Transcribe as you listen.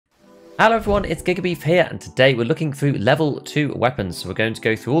Hello everyone, it's GigaBeef here, and today we're looking through level 2 weapons. So we're going to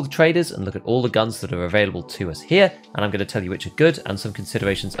go through all the traders and look at all the guns that are available to us here, and I'm going to tell you which are good and some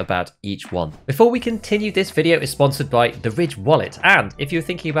considerations about each one. Before we continue, this video is sponsored by the Ridge wallet, and if you're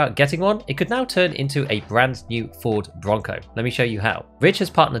thinking about getting one, it could now turn into a brand new Ford Bronco. Let me show you how. Ridge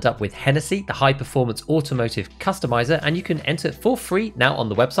has partnered up with Hennessy, the high-performance automotive customizer, and you can enter for free now on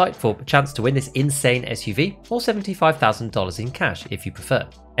the website for a chance to win this insane SUV, or $75,000 in cash if you prefer.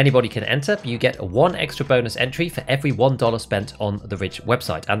 Anybody can enter, but you get one extra bonus entry for every $1 spent on the Ridge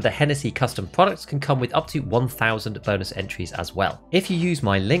website, and the Hennessy custom products can come with up to 1,000 bonus entries as well. If you use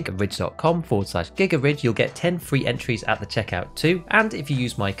my link ridge.com/gigaridge, you'll get 10 free entries at the checkout too, and if you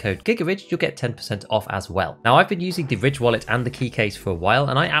use my code gigaridge, you'll get 10% off as well. Now, I've been using the Ridge wallet and the key case for a while,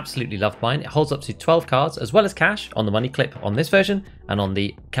 and I absolutely love mine. It holds up to 12 cards as well as cash on the money clip on this version and on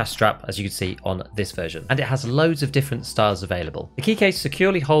the cash strap, as you can see on this version, and it has loads of different styles available. The key case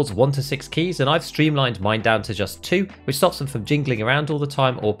securely holds 1 to 6 keys, and I've streamlined mine down to just 2, which stops them from jingling around all the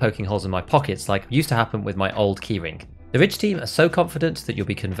time or poking holes in my pockets like used to happen with my old keyring. The Ridge team are so confident that you'll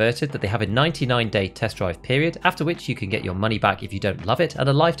be converted that they have a 99-day test drive period, after which you can get your money back if you don't love it and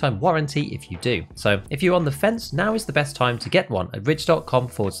a lifetime warranty if you do. So if you're on the fence, now is the best time to get one at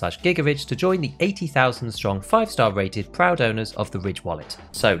ridge.com/gigaridge to join the 80,000 strong 5-star rated proud owners of the Ridge wallet.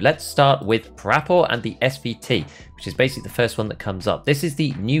 So let's start with Prapor and the SVT, which is basically the first one that comes up. This is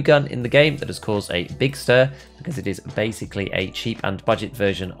the new gun in the game that has caused a big stir because it is basically a cheap and budget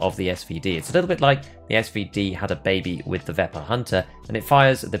version of the SVD. It's a little bit like the SVD had a baby with the Vepr Hunter, and it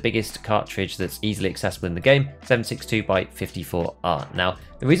fires the biggest cartridge that's easily accessible in the game, 7.62x54R. Now,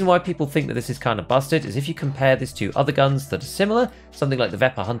 the reason why people think that this is kind of busted is if you compare this to other guns that are similar, something like the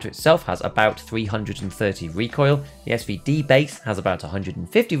Vepr Hunter itself has about 330 recoil, the SVD base has about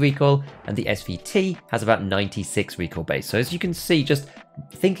 150 recoil, and the SVT has about 96 recoil base. So as you can see, just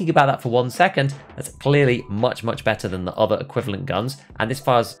thinking about that for 1 second, that's clearly much better than the other equivalent guns, and this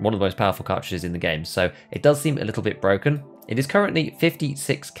fires one of the most powerful cartridges in the game, so it does seem a little bit broken. It is currently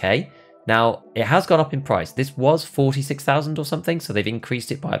 56k. Now, it has gone up in price. This was 46,000 or something, so they've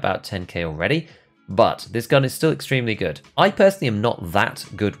increased it by about 10k already. But this gun is still extremely good. I personally am not that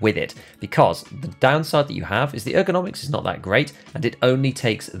good with it because the downside that you have is the ergonomics is not that great, and it only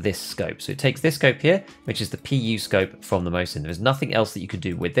takes this scope. So it takes this scope here, which is the PU scope from the Mosin. There is nothing else that you can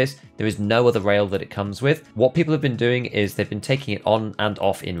do with this. There is no other rail that it comes with. What people have been doing is they've been taking it on and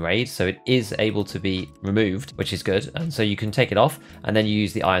off in raid, so it is able to be removed, which is good. And so you can take it off and then you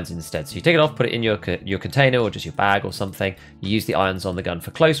use the irons instead. So you take it off, put it in your container or just your bag or something. You use the irons on the gun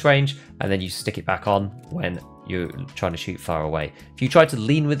for close range, and then you stick it back on when you're trying to shoot far away. If you try to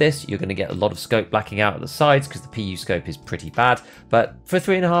lean with this, you're going to get a lot of scope blacking out at the sides because the PU scope is pretty bad. But for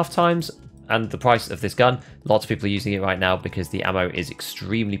 3.5 times and the price of this gun, lots of people are using it right now because the ammo is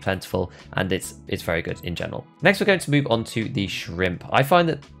extremely plentiful and it's very good in general. Next, we're going to move on to the Shrimp. I find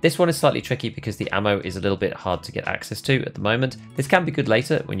that this one is slightly tricky because the ammo is a little bit hard to get access to at the moment. This can be good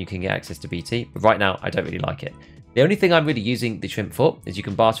later when you can get access to BT, but right now I don't really like it. The only thing I'm really using the Shrimp for is you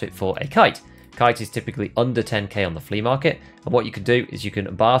can barter it for a kite. Kite is typically under 10k on the flea market, and what you can do is you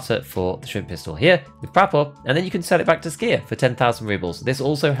can barter for the Shrimp pistol here with Prapor, and then you can sell it back to Skier for 10,000 rubles. This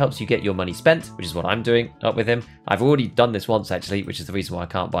also helps you get your money spent, which is what I'm doing up with him. I've already done this once actually, which is the reason why I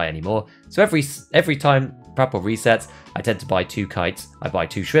can't buy anymore. So every time Prapor resets, I tend to buy 2 kites, I buy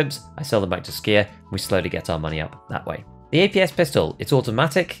 2 shrimps, I sell them back to Skier, and we slowly get our money up that way. The APS pistol, it's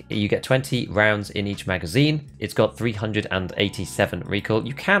automatic, you get 20 rounds in each magazine, it's got 387 recoil.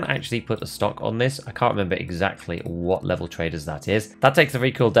 You can actually put a stock on this, I can't remember exactly what level traders that is. That takes the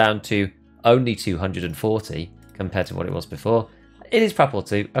recoil down to only 240 compared to what it was before. It is Prapor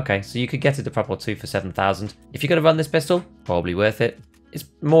 2, okay, so you could get it to Prapor 2 for 7,000. If you're going to run this pistol, probably worth it. It's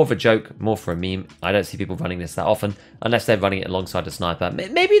more of a joke, more for a meme. I don't see people running this that often, unless they're running it alongside a sniper.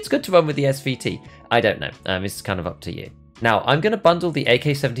 Maybe it's good to run with the SVT. I don't know. It's kind of up to you. Now, I'm going to bundle the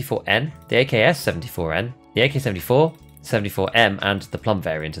AK-74N, the AKS-74N, the AK-74, 74M, and the Plum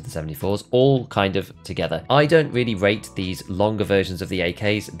variant of the 74s, all kind of together. I don't really rate these longer versions of the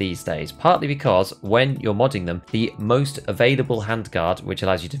AKs these days, partly because when you're modding them, the most available handguard, which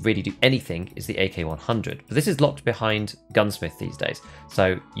allows you to really do anything, is the AK-100. But this is locked behind Gunsmith these days,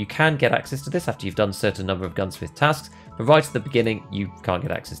 so you can get access to this after you've done a certain number of Gunsmith tasks, but right at the beginning, you can't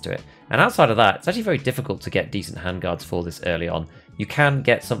get access to it. And outside of that, it's actually very difficult to get decent handguards for this early on. You can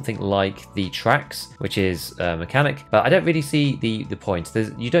get something like the Trax, which is mechanic, but I don't really see the point.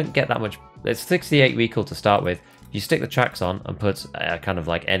 You don't get that much. There's 68 recoil to start with. you stick the tracks on and put kind of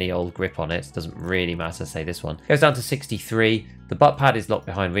like any old grip on it, doesn't really matter, say this one, goes down to 63. The butt pad is locked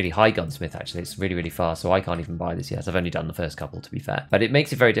behind really high gunsmith, actually. It's really, really fast, so I can't even buy this yet. I've only done the first couple, to be fair. But it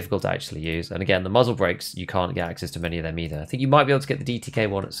makes it very difficult to actually use. And again, the muzzle brakes, you can't get access to many of them either. I think you might be able to get the DTK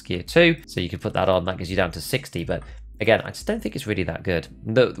one at Skier 2, so you can put that on. That gives you down to 60, but again, I just don't think it's really that good.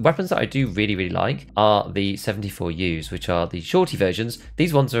 The weapons that I do really, really like are the 74Us, which are the shorty versions.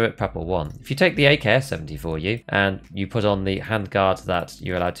 These ones are at Prapor 1. If you take the AKS 74U and you put on the handguard that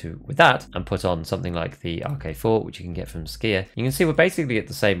you're allowed to with that, and put on something like the RK4, which you can get from Skier, you can see we're basically at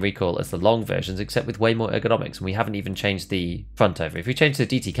the same recoil as the long versions, except with way more ergonomics, and we haven't even changed the front over. If we change to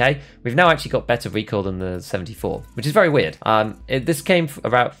DTK, we've now actually got better recoil than the 74, which is very weird. This came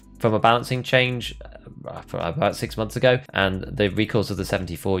from a balancing change about 6 months ago, and the recoils of the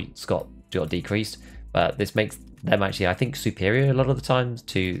 74 got decreased, but this makes them actually, I think, superior a lot of the times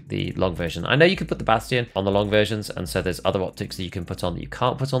to the long version. I know you can put the Bastion on the long versions, and so there's other optics that you can put on that you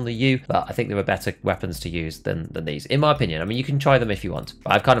can't put on the U, but I think there are better weapons to use than these, in my opinion. I mean, you can try them if you want,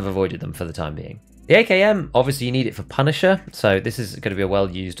 but I've kind of avoided them for the time being. The AKM, obviously you need it for Punisher, so this is going to be a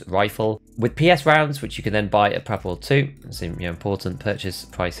well-used rifle with PS rounds, which you can then buy at Prapor 2. It's an important purchase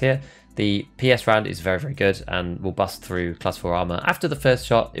price here. The PS round is very, very good and will bust through class 4 armor after the first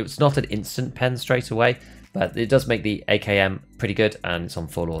shot. It was not an instant pen straight away, but it does make the AKM pretty good, and it's on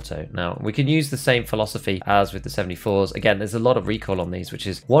full auto. Now, we can use the same philosophy as with the 74s. Again, there's a lot of recoil on these, which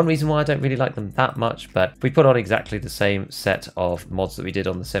is one reason why I don't really like them that much, but we put on exactly the same set of mods that we did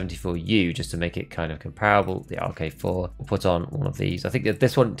on the 74U, just to make it kind of comparable. The RK4, we'll put on one of these. I think that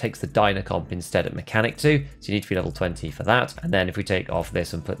this one takes the Dyna comp instead at Mechanic 2, so you need to be level 20 for that. And then if we take off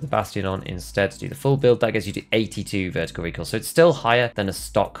this and put the Bastion on instead to do the full build, that gets you to 82 vertical recoil. So it's still higher than a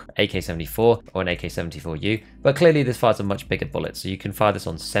stock AK-74 or an AK-74U, but clearly this fires a much bigger bullet, so you can fire this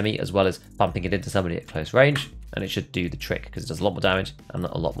on semi as well as bumping it into somebody at close range, and it should do the trick because it does a lot more damage and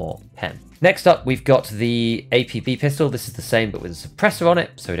a lot more pen. Next up, we've got the APB pistol. This is the same but with a suppressor on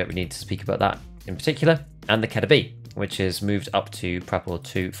it, so we don't really need to speak about that in particular. And the Keda B, which is moved up to Prapor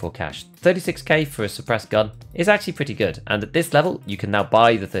 2 for cash. 36k for a suppressed gun is actually pretty good, and at this level you can now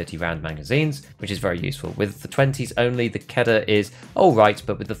buy the 30 round magazines, which is very useful. With the 20s only, the Keda is alright,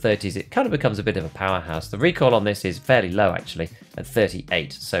 but with the 30s it kind of becomes a bit of a powerhouse. The recoil on this is fairly low actually, at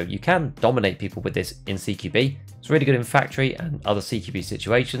 38, so you can dominate people with this in CQB. It's really good in factory and other CQB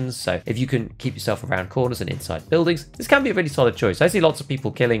situations, so if you can keep yourself around corners and inside buildings, this can be a really solid choice. I see lots of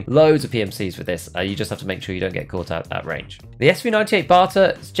people killing loads of PMCs with this. You just have to make sure you don't get caught out at range. The SV98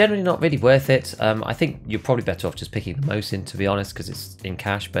 Barter is generally not really worth it. I think you're probably better off just picking the Mosin, to be honest, because it's in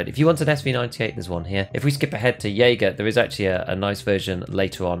cash, but if you want an SV98, there's one here. If we skip ahead to Jaeger, there is actually a nice version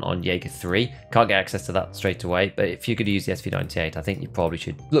later on Jaeger 3. Can't get access to that straight away, but if you could use the SV98, I think you probably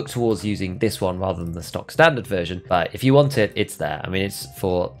should look towards using this one rather than the stock standard version. But if you want it, it's there. I mean, it's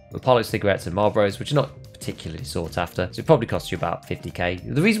for Apollo cigarettes and Marlboros, which are not particularly sought after, so it probably costs you about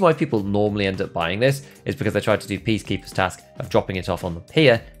 50k. The reason why people normally end up buying this is because they try to do Peacekeeper's task of dropping it off on the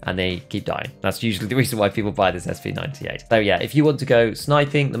pier and they keep dying. That's usually the reason why people buy this SV98. So yeah, if you want to go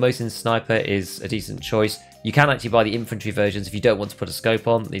sniping, the Mosin Sniper is a decent choice. You can actually buy the infantry versions if you don't want to put a scope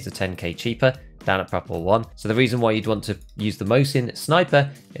on. These are 10k cheaper down at Prapor 1. So the reason why you'd want to use the Mosin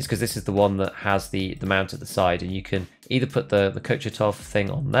Sniper is because this is the one that has the mount at the side, and you can either put the Kochetov thing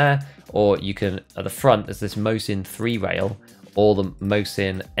on there, or you can, at the front, there's this Mosin 3 rail, or the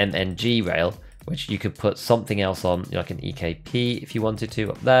Mosin MNG rail, which you could put something else on, like an EKP if you wanted to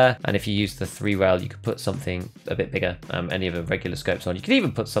up there. And if you use the 3 rail, you could put something a bit bigger, any of the regular scopes on. You could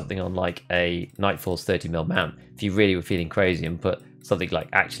even put something on like a Nightfall's 30mm mount if you really were feeling crazy, and put something like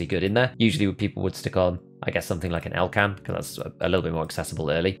actually good in there. Usually people would stick on, I guess, something like an Elcan, because that's a little bit more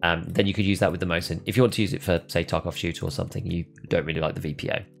accessible early. Then you could use that with the Mosin. If you want to use it for, say, Tarkov shooter or something, you don't really like the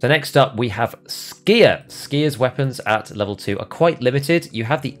VPO. So next up, we have Skier. Skier's weapons at level 2 are quite limited. You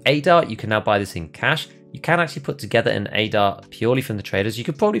have the ADAR. You can now buy this in cash. You can actually put together an ADAR purely from the traders. You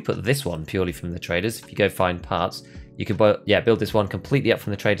could probably put this one purely from the traders if you go find parts. You could build this one completely up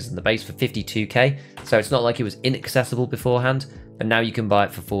from the traders in the base for 52k. So it's not like it was inaccessible beforehand, but now you can buy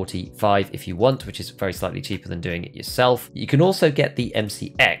it for 45 if you want, which is very slightly cheaper than doing it yourself. You can also get the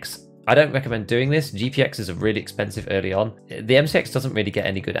MCX. I don't recommend doing this. GPXs are really expensive early on. The MCX doesn't really get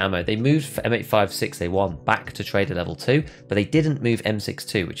any good ammo. They moved for M856A1 back to trader level 2, but they didn't move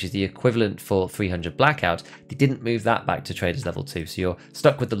M62, which is the equivalent for 300 Blackout. They didn't move that back to traders level 2, so you're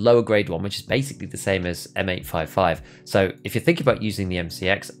stuck with the lower grade one, which is basically the same as M855. So if you're thinking about using the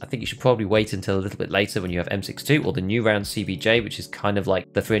MCX, I think you should probably wait until a little bit later when you have M62 or the new round CBJ, which is kind of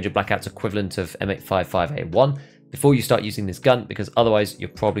like the 300 Blackout's equivalent of M855A1. before you start using this gun, because otherwise you're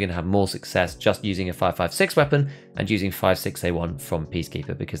probably going to have more success just using a 5.56 weapon and using 5.6A1 from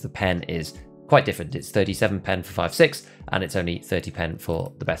Peacekeeper, because the pen is quite different. It's 37 pen for 5.6 and it's only 30 pen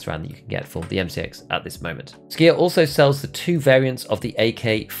for the best round that you can get for the MCX at this moment. Skier also sells the 2 variants of the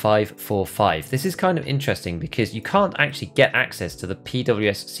AK545. This is kind of interesting because you can't actually get access to the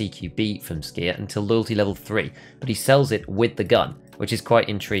PWS CQB from Skier until loyalty level 3, but he sells it with the gun, which is quite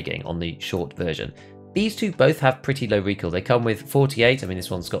intriguing on the short version. These two both have pretty low recoil. They come with 48. I mean, this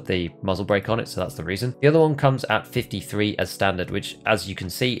one's got the muzzle brake on it, so that's the reason. The other one comes at 53 as standard, which, as you can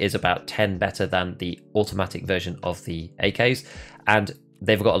see, is about 10 better than the automatic version of the AKs. And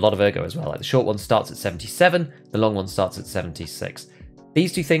they've got a lot of ergo as well. Like the short one starts at 77, the long one starts at 76.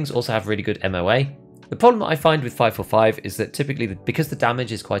 These two things also have really good MOA. The problem that I find with 5.45 is that typically, because the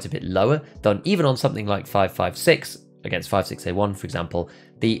damage is quite a bit lower than even on something like 5.56, against 5.6A1, for example,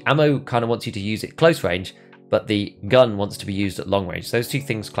 the ammo kind of wants you to use it close range, but the gun wants to be used at long range. So those two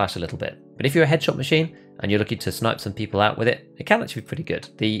things clash a little bit. But if you're a headshot machine and you're looking to snipe some people out with it, it can actually be pretty good.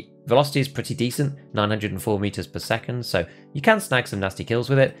 The velocity is pretty decent, 904 meters per second, so you can snag some nasty kills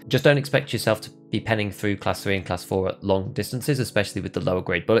with it. Just don't expect yourself to be penning through class 3 and class 4 at long distances, especially with the lower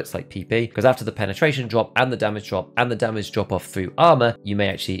grade bullets like PP, because after the penetration drop and the damage drop off through armor, you may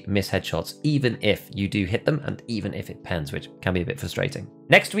actually miss headshots, even if you do hit them and even if it pens, which can be a bit frustrating.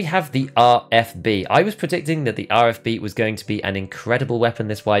 Next, we have the RFB. I was predicting that the RFB was going to be an incredible weapon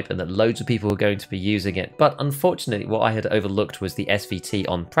this wipe and that loads of people were going to be using it, but unfortunately what I had overlooked was the SVT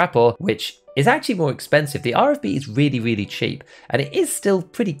on Prapor, which is actually more expensive. The RFB is really, really cheap, and it is still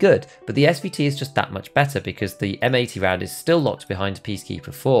pretty good, but the SVT is just that much better because the M80 round is still locked behind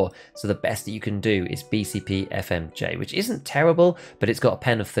Peacekeeper 4, so the best that you can do is BCP FMJ, which isn't terrible, but it's got a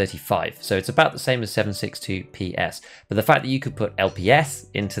pen of 35, so it's about the same as 7.62 PS. But the fact that you could put LPS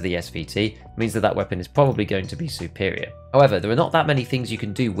into the SVT means that that weapon is probably going to be superior. However, there are not that many things you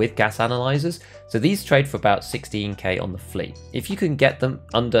can do with gas analyzers, so these trade for about 16k on the fleet. If you can get them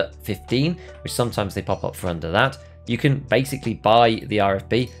under 15, which sometimes they pop up for under that, you can basically buy the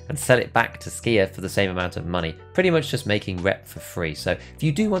RFB and sell it back to Skier for the same amount of money, pretty much just making rep for free. So if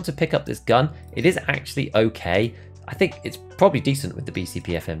you do want to pick up this gun, it is actually okay. I think it's probably decent with the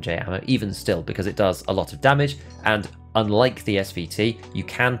BCP FMJ ammo, even still, because it does a lot of damage, and unlike the SVT, you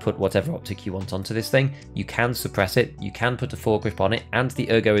can put whatever optic you want onto this thing, you can suppress it, you can put a foregrip on it, and the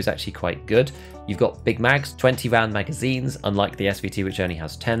ergo is actually quite good. You've got big mags, 20 round magazines, unlike the SVT which only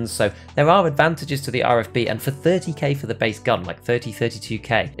has 10s, so there are advantages to the RFB, and for 30k for the base gun, like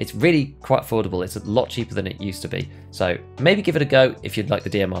 32k, it's really quite affordable. It's a lot cheaper than it used to be, so maybe give it a go if you'd like the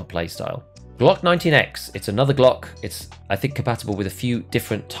DMR playstyle. Glock 19X, it's another Glock. It's, I think, compatible with a few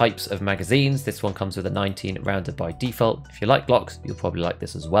different types of magazines. This one comes with a 19 rounder by default. If you like Glocks, you'll probably like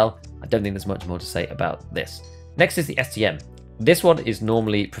this as well. I don't think there's much more to say about this. Next is the STM. This one is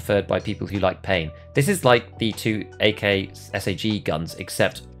normally preferred by people who like pain. This is like the two AK SAG guns,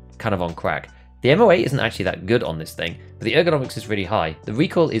 except kind of on crack. The MOA isn't actually that good on this thing, but the ergonomics is really high. The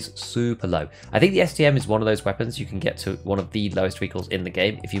recoil is super low. I think the STM is one of those weapons you can get to one of the lowest recoils in the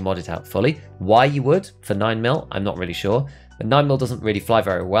game if you mod it out fully. Why you would for 9mm, I'm not really sure. But 9mm doesn't really fly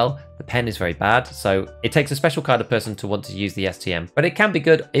very well. The pen is very bad, so it takes a special kind of person to want to use the STM. But it can be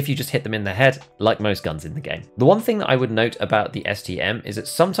good if you just hit them in the head, like most guns in the game. The one thing that I would note about the STM is that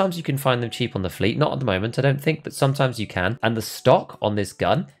sometimes you can find them cheap on the fleet. Not at the moment, I don't think, but sometimes you can. And the stock on this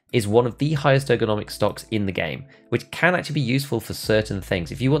gun is one of the highest ergonomic stocks in the game, which can actually be useful for certain things.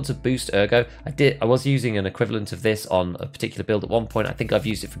 If you want to boost ergo, I was using an equivalent of this on a particular build at one point. I think I've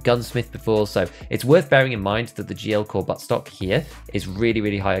used it for Gunsmith before, so it's worth bearing in mind that the GL core buttstock here is really,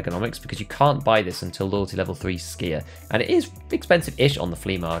 really high ergonomics, because you can't buy this until loyalty level 3 Skier, and it is expensive-ish on the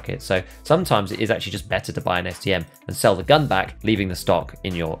flea market, so sometimes it is actually just better to buy an STM and sell the gun back, leaving the stock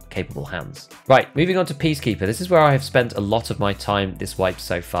in your capable hands. Right, moving on to Peacekeeper. This is where I have spent a lot of my time this wipe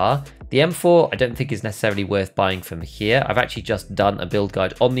so far. The M4 I don't think is necessarily worth buying from here. I've actually just done a build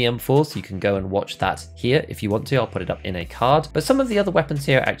guide on the M4, so you can go and watch that here if you want to. I'll put it up in a card. But some of the other weapons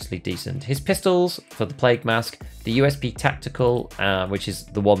here are actually decent. His pistols for the Plague Mask, the USP Tactical, which is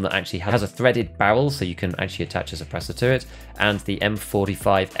the one that actually has a threaded barrel, so you can actually attach a suppressor to it, and the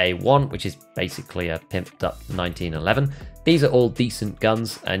M45A1, which is basically a pimped up 1911. These are all decent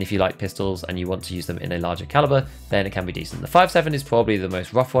guns, and if you like pistols and you want to use them in a larger caliber, then it can be decent. The 5.7 is probably the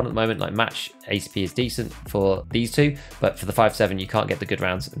most rough one at the moment. Like match ACP is decent for these two, but for the 5.7 you can't get the good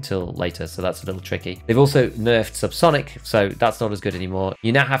rounds until later, so that's a little tricky. They've also nerfed subsonic, so that's not as good anymore.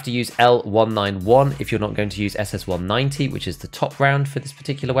 You now have to use L191 if you're not going to use SS190, which is the top round for this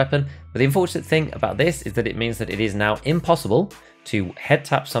particular weapon. But the unfortunate thing about this is that it means that it is now impossible to head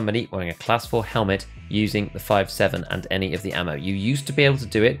tap somebody wearing a class 4 helmet using the 5.7 and any of the ammo. You used to be able to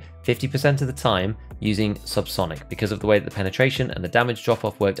do it 50% of the time using subsonic because of the way that the penetration and the damage drop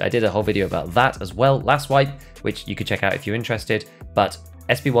off worked. I did a whole video about that as well last wipe, which you could check out if you're interested. But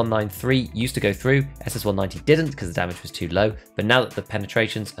SB193 used to go through, SS190 didn't because the damage was too low, but now that the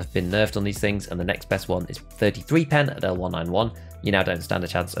penetrations have been nerfed on these things and the next best one is 33 pen at L191, you now don't stand a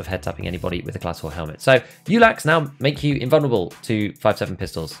chance of head tapping anybody with a class 4 helmet. So ULACs now make you invulnerable to 5.7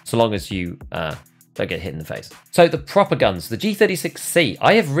 pistols, so long as you don't get hit in the face. So the proper guns, the G36C,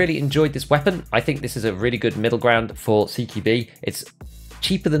 I have really enjoyed this weapon. I think this is a really good middle ground for CQB. It's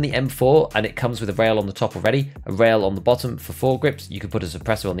cheaper than the M4 and it comes with a rail on the top already, a rail on the bottom for foregrips. You can put a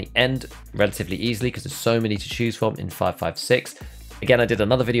suppressor on the end relatively easily because there's so many to choose from in 5.56. Again, I did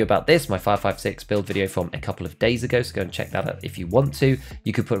another video about this, my 5.56 build video from a couple of days ago, so go and check that out if you want to.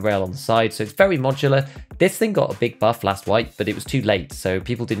 You could put a rail on the side, so it's very modular. This thing got a big buff last wipe, but it was too late, so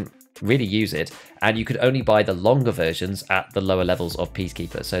people didn't really use it, and you could only buy the longer versions at the lower levels of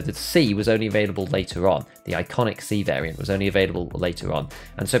Peacekeeper. So the C was only available later on. The iconic C variant was only available later on,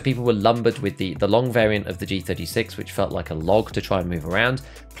 and so people were lumbered with the long variant of the G36, which felt like a log to try and move around.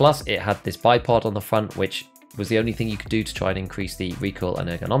 Plus it had this bipod on the front, which was the only thing you could do to try and increase the recoil and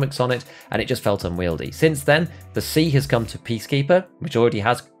ergonomics on it, and it just felt unwieldy. Since then, the C has come to Peacekeeper, which already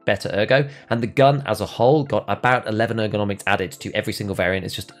has better ergo, and the gun as a whole got about 11 ergonomics added to every single variant.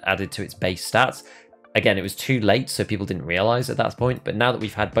 It's just added to its base stats. Again, it was too late, so people didn't realize at that point, but now that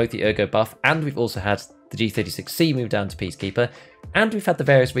we've had both the ergo buff and we've also had the G36C move down to Peacekeeper, and we've had the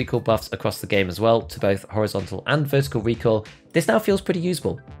various recoil buffs across the game as well to both horizontal and vertical recoil, this now feels pretty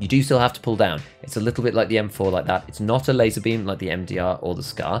usable. You do still have to pull down. It's a little bit like the M4 like that. It's not a laser beam like the MDR or the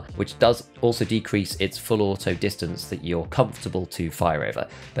SCAR, which does also decrease its full auto distance that you're comfortable to fire over.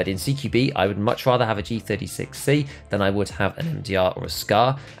 But in CQB, I would much rather have a G36C than I would have an MDR or a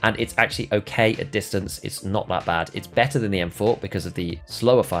SCAR, and it's actually okay at distance. It's not that bad. It's better than the M4 because of the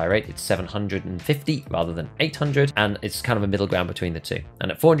slower fire rate. It's 750 rather than 800, and it's kind of a middle ground between the two.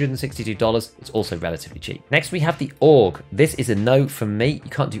 And at $462, it's also relatively cheap. Next, we have the AUG. This is a no from me. You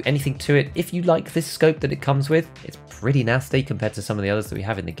can't do anything to it. If you like this scope that it comes with, it's pretty nasty compared to some of the others that we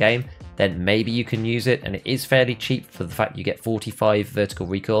have in the game, then maybe you can use it, and it is fairly cheap for the fact you get 45 vertical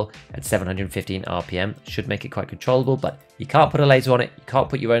recoil at 715 RPM. Should make it quite controllable, but you can't put a laser on it. You can't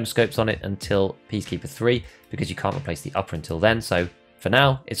put your own scopes on it until Peacekeeper 3 because you can't replace the upper until then. So for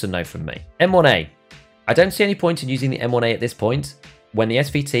now, it's a no from me. M1A. I don't see any point in using the M1A at this point when the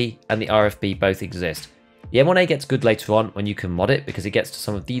SVT and the RFB both exist. The M1A gets good later on when you can mod it because it gets to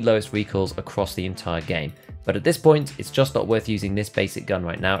some of the lowest recoils across the entire game. But at this point, it's just not worth using this basic gun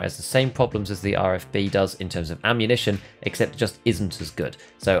right now. It has the same problems as the RFB does in terms of ammunition, except it just isn't as good.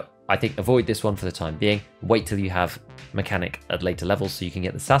 So I think avoid this one for the time being. Wait till you have mechanic at later levels so you can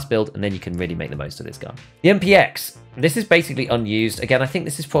get the SAS build, and then you can really make the most of this gun. The MPX. This is basically unused. Again, I think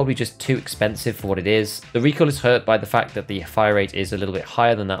this is probably just too expensive for what it is. The recoil is hurt by the fact that the fire rate is a little bit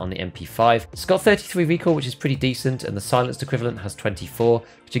higher than that on the MP5. It's got 33 recoil, which is pretty decent, and the silenced equivalent has 24,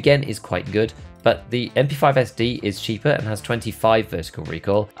 which again is quite good. But the MP5 SD is cheaper and has 25 vertical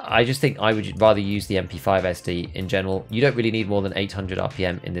recoil. I just think I would rather use the MP5 SD in general. You don't really need more than 800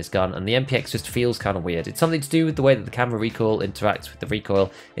 RPM in this gun, and the MPX just feels kind of weird. It's something to do with the way that the camera recoil interacts with the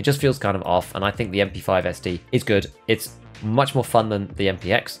recoil. It just feels kind of off, and I think the MP5 SD is good. It's much more fun than the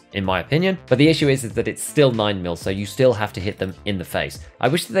MPX, in my opinion. But the issue is that it's still 9mm, so you still have to hit them in the face. I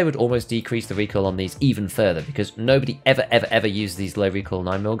wish that they would almost decrease the recoil on these even further, because nobody ever uses these low recoil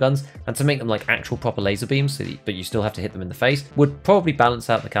 9mm guns, and to make them like actual proper laser beams, but you still have to hit them in the face, would probably balance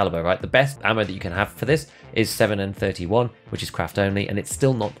out the caliber, right? The best ammo that you can have for this is 7N31, which is craft only, and it's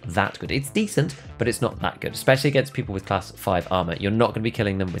still not that good. It's decent, but it's not that good, especially against people with class 5 armor. You're not going to be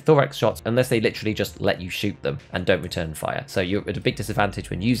killing them with thorax shots unless they literally just let you shoot them and don't return fire. So you're at a big disadvantage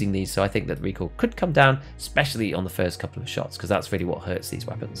when using these, so I think that the recoil could come down, especially on the first couple of shots, because that's really what hurts these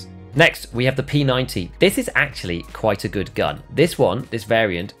weapons. Next, we have the P90. This is actually quite a good gun. This this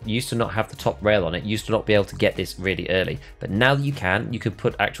variant, used to not have the top rail on it, used to not be able to get this really early, but now that you can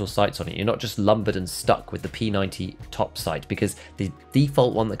put actual sights on it. You're not just lumbered and stuck with the P90 top sight, because the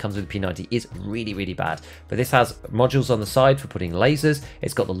default one that comes with the P90 is really bad. But this has modules on the side for putting lasers.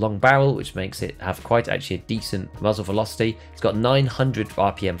 It's got the long barrel, which makes it have quite actually a decent muzzle velocity. It's got 900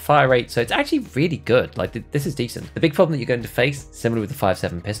 RPM fire rate, so it's actually really good. Like, this is decent. The big problem that you're going to face, similar with the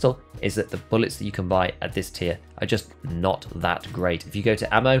 5.7 pistol, is that the bullets that you can buy at this tier are just not that great. If you go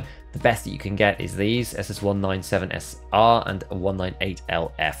to ammo, the best that you can get is these SS197SR and a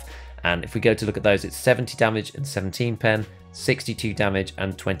 198LF. And if we go to look at those, it's 70 damage and 17 pen, 62 damage,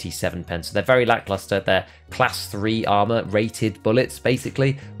 and 27 pence. So they're very lackluster. They're class 3 armor rated bullets,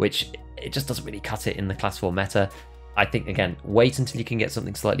 basically, which it just doesn't really cut it in the class 4 meta. I think, again, wait until you can get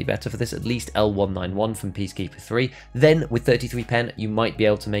something slightly better for this, at least L191 from Peacekeeper 3. Then, with 33 pen, you might be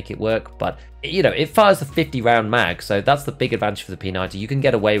able to make it work, but, you know, it fires a 50-round mag, so that's the big advantage for the P90. You can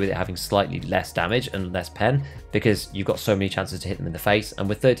get away with it having slightly less damage and less pen, because you've got so many chances to hit them in the face, and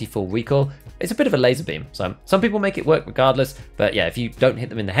with 34 recoil, it's a bit of a laser beam. So, some people make it work regardless, but yeah, if you don't hit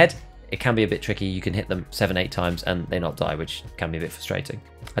them in the head, it can be a bit tricky. You can hit them 7-8 times and they not die, which can be a bit frustrating.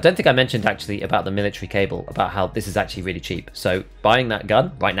 I don't think I mentioned actually about the military cable, about how this is actually really cheap. So buying that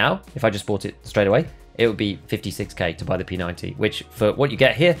gun right now, if I just bought it straight away, it would be 56k to buy the P90, which for what you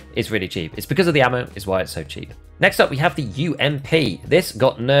get here is really cheap. It's because of the ammo is why it's so cheap. Next up, we have the UMP. This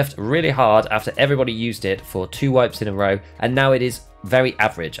got nerfed really hard after everybody used it for 2 wipes in a row, and now it is very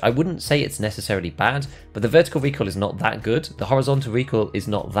average. I wouldn't say it's necessarily bad, but the vertical recoil is not that good. The horizontal recoil is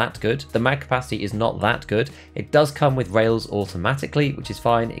not that good. The mag capacity is not that good. It does come with rails automatically, which is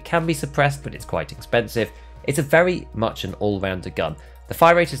fine. It can be suppressed, but it's quite expensive. It's a very much an all-rounder gun. The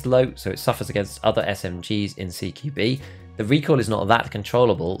fire rate is low, so it suffers against other SMGs in CQB. The recoil is not that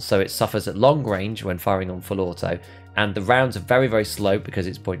controllable, so it suffers at long range when firing on full auto. And the rounds are very, very slow because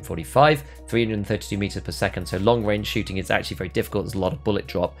it's 0.45, 332 meters per second. So long range shooting is actually very difficult. There's a lot of bullet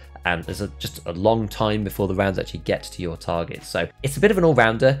drop, and there's just a long time before the rounds actually get to your target. So it's a bit of an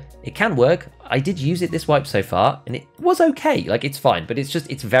all-rounder. It can work. I did use it this wipe so far, and it was okay. Like, it's fine, but it's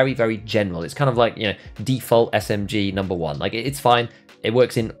very, very general. It's kind of like, you know, default SMG #1. Like, it's fine. It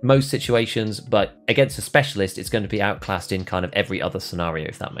works in most situations, but against a specialist, it's going to be outclassed in kind of every other scenario,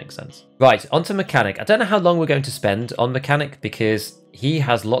 if that makes sense. Right, onto Mechanic. I don't know how long we're going to spend on Mechanic because he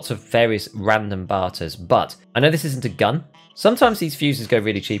has lots of various random barters, but I know this isn't a gun. Sometimes these fuses go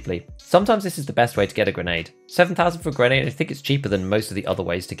really cheaply. Sometimes this is the best way to get a grenade. 7,000 for a grenade, I think it's cheaper than most of the other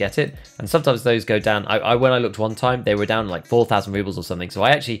ways to get it. And sometimes those go down. When I looked one time, they were down like 4,000 rubles or something. So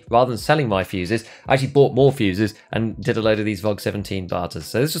I actually, rather than selling my fuses, I actually bought more fuses and did a load of these VOG 17 barters.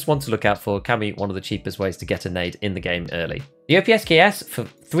 So this is just one to look out for. Can be one of the cheapest ways to get a nade in the game early. The OP SKS for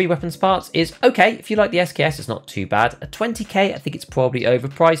 3 weapons parts is okay. If you like the SKS, it's not too bad. At 20k, I think it's probably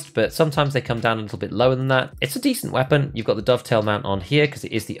overpriced, but sometimes they come down a little bit lower than that. It's a decent weapon. You've got the dovetail mount on here because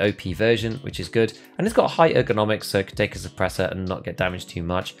it is the OP version, which is good. And it's got high ergonomics, so it can take a suppressor and not get damaged too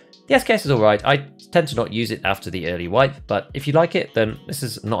much. The SKS is alright. I tend to not use it after the early wipe, but if you like it, then this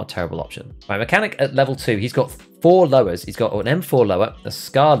is not a terrible option. Right, Mechanic at level 2, he's got 4 lowers. He's got an M4 lower, a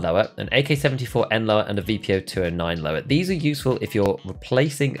SCAR lower, an AK-74N lower, and a VPO-209 lower. These are useful if you're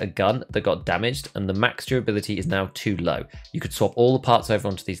replacing a gun that got damaged and the max durability is now too low. You could swap all the parts over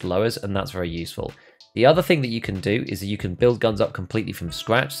onto these lowers, and that's very useful. The other thing that you can do is that you can build guns up completely from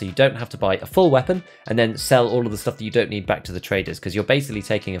scratch, so you don't have to buy a full weapon and then sell all of the stuff that you don't need back to the traders, because you're basically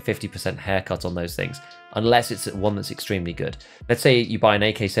taking a 50% haircut on those things, unless it's one that's extremely good. Let's say you buy an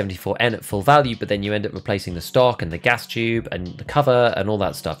AK-74N at full value, but then you end up replacing the stock and the gas tube and the cover and all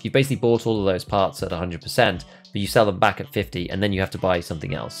that stuff. You basically bought all of those parts at 100%, but you sell them back at 50, and then you have to buy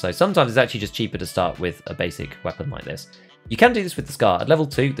something else. So sometimes it's actually just cheaper to start with a basic weapon like this. You can do this with the SCAR. At level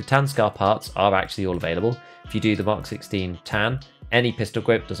 2, the tan SCAR parts are actually all available. If you do the Mark 16 tan, any pistol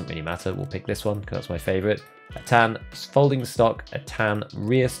grip, doesn't really matter. We'll pick this one because that's my favorite. A tan folding stock, a tan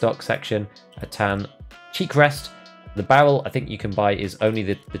rear stock section, a tan cheek rest. The barrel, I think you can buy is only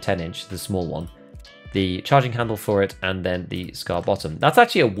the 10-inch, the small one. The charging handle for it, and then the SCAR bottom. That's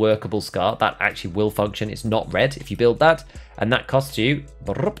actually a workable SCAR. That actually will function. It's not red if you build that, and that costs you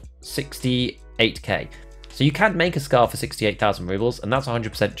 68k. So you can make a SCAR for 68,000 rubles, and that's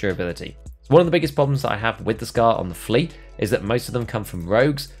 100% durability. So one of the biggest problems that I have with the SCAR on the fleet is that most of them come from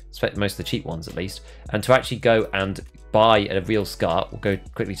rogues, most of the cheap ones at least, and to actually go and buy a real SCAR, we'll go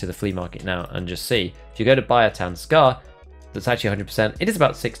quickly to the flea market now and just see, if you go to buy a tan SCAR, that's actually 100%, it is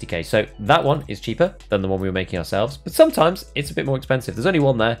about 60k. So that one is cheaper than the one we were making ourselves, but sometimes it's a bit more expensive. There's only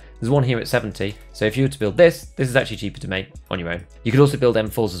one there, there's one here at 70. So if you were to build this is actually cheaper to make on your own. You could also build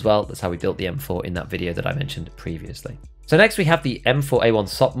M4s as well. That's how we built the M4 in that video that I mentioned previously. So next we have the M4A1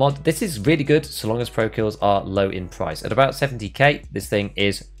 SOP mod. This is really good so long as pro kills are low in price. At about 70k, this thing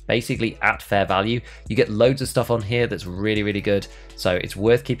is basically at fair value. You get loads of stuff on here that's really, really good. So it's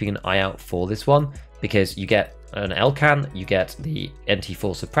worth keeping an eye out for this one because you get an LCAN, you get the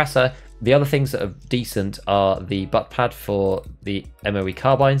NT4 suppressor. The other things that are decent are the butt pad for the MOE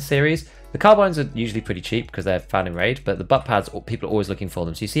carbine series. The carbines are usually pretty cheap because they're fan and raid, but the butt pads, people are always looking for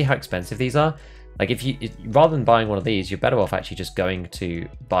them. So you see how expensive these are? Like rather than buying one of these, you're better off actually just going to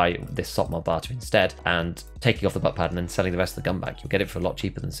buy this SOP mod barter instead and taking off the butt pad and then selling the rest of the gun back. You'll get it for a lot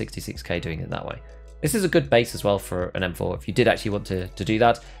cheaper than 66k doing it that way. This is a good base as well for an M4 if you did actually want to do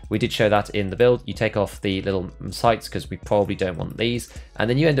that. We did show that in the build. You take off the little sights because we probably don't want these, and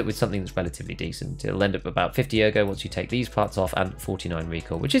then you end up with something that's relatively decent. It'll end up about 50 ergo once you take these parts off, and 49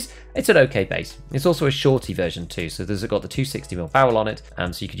 recoil, which is, it's an okay base. It's also a shorty version too, so there's got the 260mm barrel on it,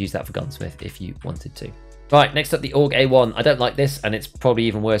 so you could use that for gunsmith if you wanted to. Right, next up the AUG A1. I don't like this, and it's probably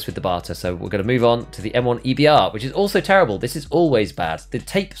even worse with the barter, so we're going to move on to the M1 EBR, which is also terrible. This is always bad. The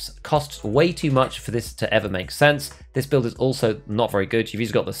tapes cost way too much for this to ever make sense. This build is also not very good. You've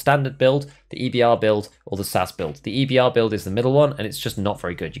either got the standard build, the EBR build, or the SAS build. The EBR build is the middle one, and it's just not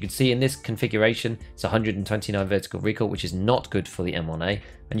very good. You can see in this configuration, it's 129 vertical recoil, which is not good for the M1A,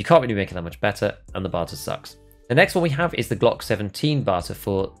 and you can't really make it that much better, and the barter sucks. The next one we have is the Glock 17 barter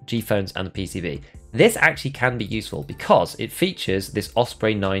for G-phones and the PCB. This actually can be useful because it features this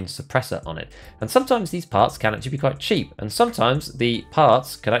Osprey 9 suppressor on it. And sometimes these parts can actually be quite cheap. And sometimes the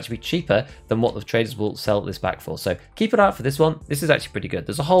parts can actually be cheaper than what the traders will sell this back for. So keep an eye out for this one. This is actually pretty good.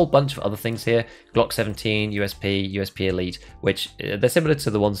 There's a whole bunch of other things here. Glock 17, USP, USP Elite, which they're similar to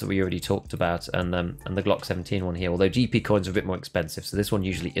the ones that we already talked about. And the Glock 17 one here, although GP coins are a bit more expensive. So this one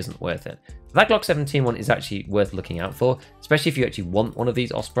usually isn't worth it. That Glock 17 one is actually worth looking out for, especially if you actually want one of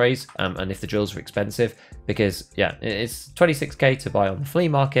these Ospreys and if the drills are expensive, because yeah, it's 26k to buy on the flea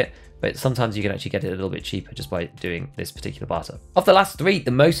market, but sometimes you can actually get it a little bit cheaper just by doing this particular barter. Of the last three,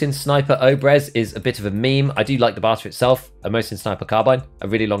 the Mosin Sniper Obrez is a bit of a meme. I do like the barter itself. A Mosin Sniper Carbine, a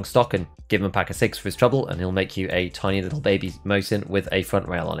really long stock, and give him a pack of 6 for his trouble, and he'll make you a tiny little baby Mosin with a front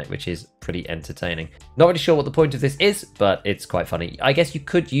rail on it, which is pretty entertaining. Not really sure what the point of this is, but it's quite funny. I guess you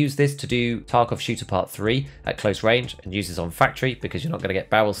could use this to do Tarkov Shooter Part 3 at close range and use this on factory because you're not going to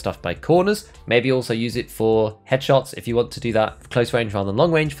get barrel stuffed by corners. Maybe also use it for headshots if you want to do that close range rather than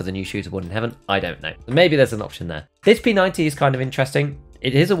long range for the new shooter born in heaven. I don't know. Maybe there's an option there. This P90 is kind of interesting.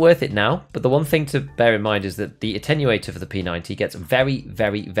 It isn't worth it now, but the one thing to bear in mind is that the attenuator for the P90 gets very,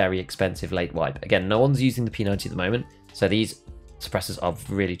 very, very expensive late wipe. Again, no one's using the P90 at the moment, so these suppressors are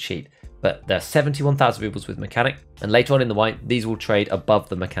really cheap. But they're 71,000 rubles with mechanic, and later on in the wipe, these will trade above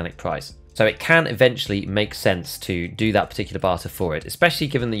the mechanic price. So it can eventually make sense to do that particular barter for it, especially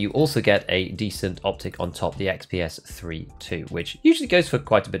given that you also get a decent optic on top, the XPS 3.2, which usually goes for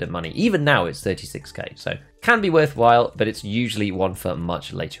quite a bit of money. Even now it's 36k, so can be worthwhile, but it's usually one for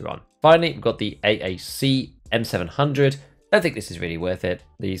much later on. Finally, we've got the AAC M700. I don't think this is really worth it.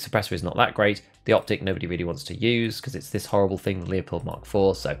 The suppressor is not that great. The optic nobody really wants to use because it's this horrible thing, the Leopold Mark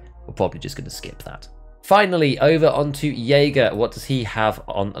IV, so we're probably just going to skip that. Finally, over onto Jaeger. What does he have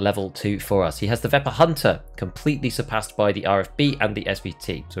on level 2 for us? He has the Vepr Hunter, completely surpassed by the RFB and the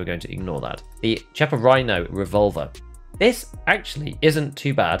SVT, so we're going to ignore that. The Chepa Rhino Revolver. This actually isn't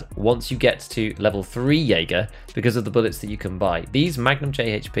too bad once you get to level 3 Jaeger because of the bullets that you can buy. These Magnum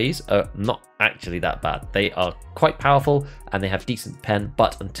JHPs are not actually that bad. They are quite powerful and they have decent pen,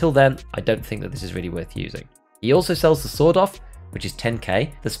 but until then, I don't think that this is really worth using. He also sells the Sword Off, which is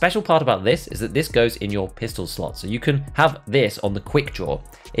 10k. The special part about this is that this goes in your pistol slot, so you can have this on the quick draw.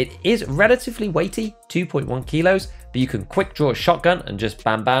 It is relatively weighty, 2.1 kilos, but you can quick draw a shotgun and just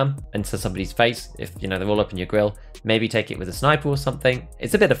bam bam into somebody's face if you know they're all up in your grill. Maybe take it with a sniper or something.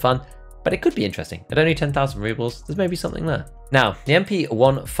 It's a bit of fun, but it could be interesting. At only 10,000 rubles, there's maybe something there. Now, the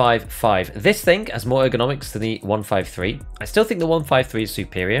MP155. This thing has more ergonomics than the 153. I still think the 153 is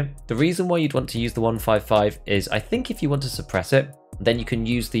superior. The reason why you'd want to use the 155 is I think if you want to suppress it, then you can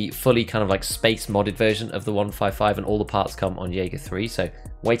use the fully kind of like space modded version of the 155 and all the parts come on Jaeger 3. So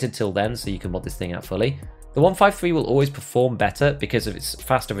wait until then so you can mod this thing out fully. The 153 will always perform better because of its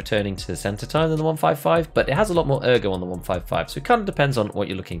faster returning to the center time than the 155, but it has a lot more ergo on the 155, so it kind of depends on what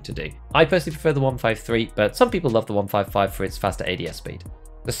you're looking to do. I personally prefer the 153, but some people love the 155 for its faster ADS speed.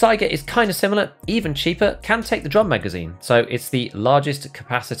 The Saiga is kind of similar, even cheaper, can take the drum magazine. So it's the largest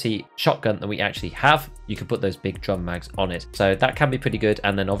capacity shotgun that we actually have. You can put those big drum mags on it. So that can be pretty good.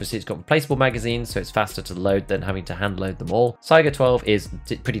 And then obviously it's got replaceable magazines, so it's faster to load than having to hand load them all. Saiga 12 is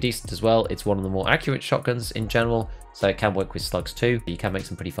pretty decent as well. It's one of the more accurate shotguns in general, so it can work with slugs too. You can make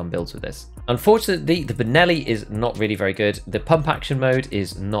some pretty fun builds with this. Unfortunately, the Benelli is not really very good. The pump action mode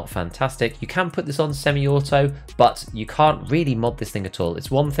is not fantastic. You can put this on semi-auto, but you can't really mod this thing at all.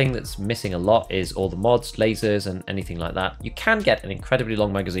 It's one thing that's missing a lot is all the mods, lasers, and anything like that. You can get an incredibly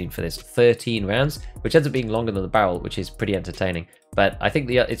long magazine for this, 13 rounds, which ends up being longer than the barrel, which is pretty entertaining. But I think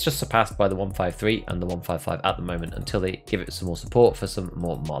it's just surpassed by the 153 and the 155 at the moment until they give it some more support for some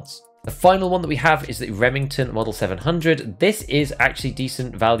more mods. The final one that we have is the Remington Model 700. This is actually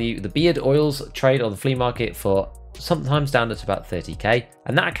decent value. The beard oils trade on the flea market for sometimes down at about 30k,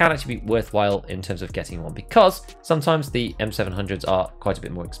 and that can actually be worthwhile in terms of getting one, because sometimes the M700s are quite a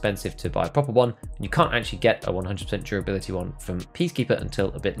bit more expensive to buy a proper one, and you can't actually get a 100% durability one from Peacekeeper until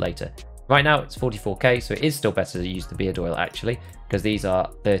a bit later. Right now it's 44k, so it is still better to use the beard oil actually, because these are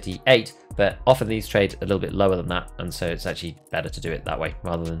 38, but often these trade a little bit lower than that, and so it's actually better to do it that way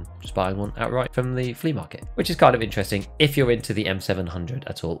rather than just buying one outright from the flea market, which is kind of interesting if you're into the M700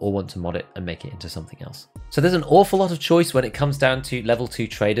 at all or want to mod it and make it into something else. So there's an awful lot of choice when it comes down to level 2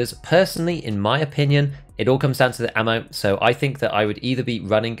 traders. Personally, in my opinion, it all comes down to the ammo, so I think that I would either be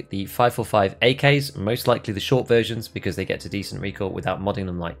running the 545 AKs, most likely the short versions because they get to decent recoil without modding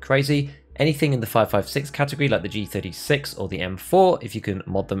them like crazy. Anything in the 556 category like the G36 or the M4 if you can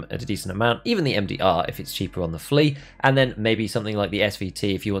mod them at a decent amount, even the MDR if it's cheaper on the flea, and then maybe something like the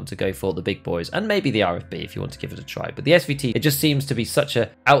SVT if you want to go for the big boys, and maybe the RFB if you want to give it a try. But the SVT, it just seems to be such an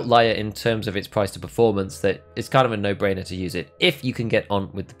outlier in terms of its price to performance that it's kind of a no-brainer to use it if you can get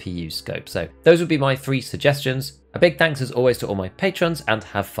on with the PU scope. So those would be my 3 suggestions. A big thanks as always to all my patrons, and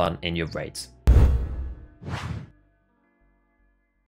have fun in your raids.